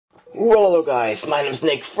Well, hello guys, my name is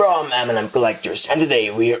Nick from M&M Collectors, and today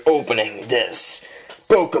we are opening this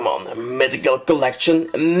Pokémon Mythical Collection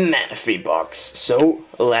Manaphy box. So,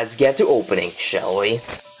 let's get to opening, shall we?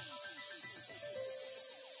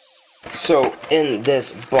 So, in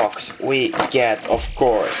this box we get, of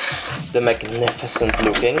course, the magnificent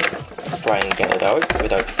looking. Let's try and get it out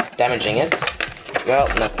without damaging it. Well,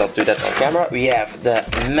 let's not do that on camera. We have the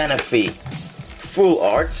Manaphy full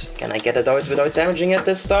art. Can I get it out without damaging it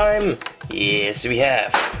this time? Yes, we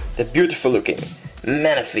have the beautiful looking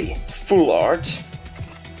Manaphy full art.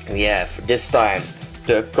 We have this time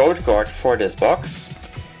the code card for this box.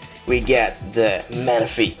 We get the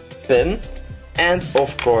Manaphy pin and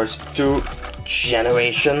of course 2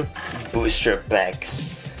 generation booster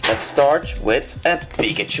packs. Let's start with a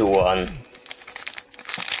Pikachu one.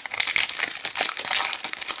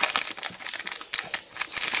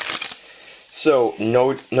 So,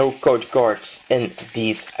 no code cards in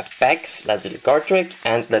these packs. Let's do the card trick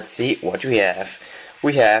and let's see what we have.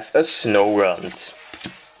 We have a Snorunt,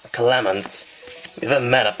 a Clement, with a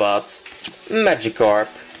Metapod, Magikarp,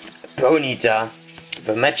 Ponyta, with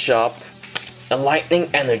a Machop, a Lightning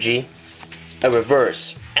Energy, a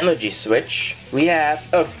Reverse Energy Switch. We have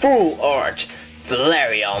a full art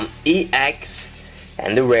Flareon EX,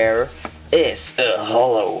 and the rare is a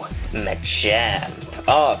Holo Machamp.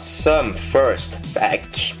 Awesome first pack.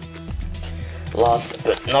 Last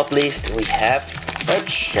but not least, we have a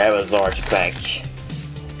Charizard pack.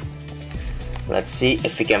 Let's see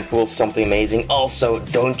if we can pull something amazing. Also,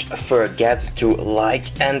 don't forget to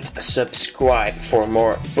like and subscribe for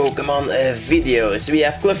more Pokemon videos. We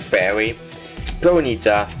have Clefairy,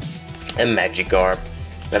 Ponyta, a Magikarp.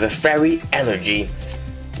 We have a Fairy Energy.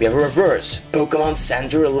 We have a Reverse Pokemon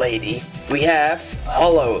Center Lady. We have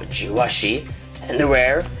Holo Jiwashi. And the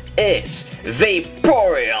rare is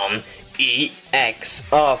Vaporeon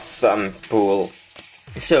EX. Awesome pull.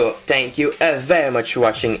 So, thank you very much for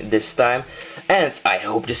watching this time, and I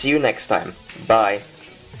hope to see you next time. Bye.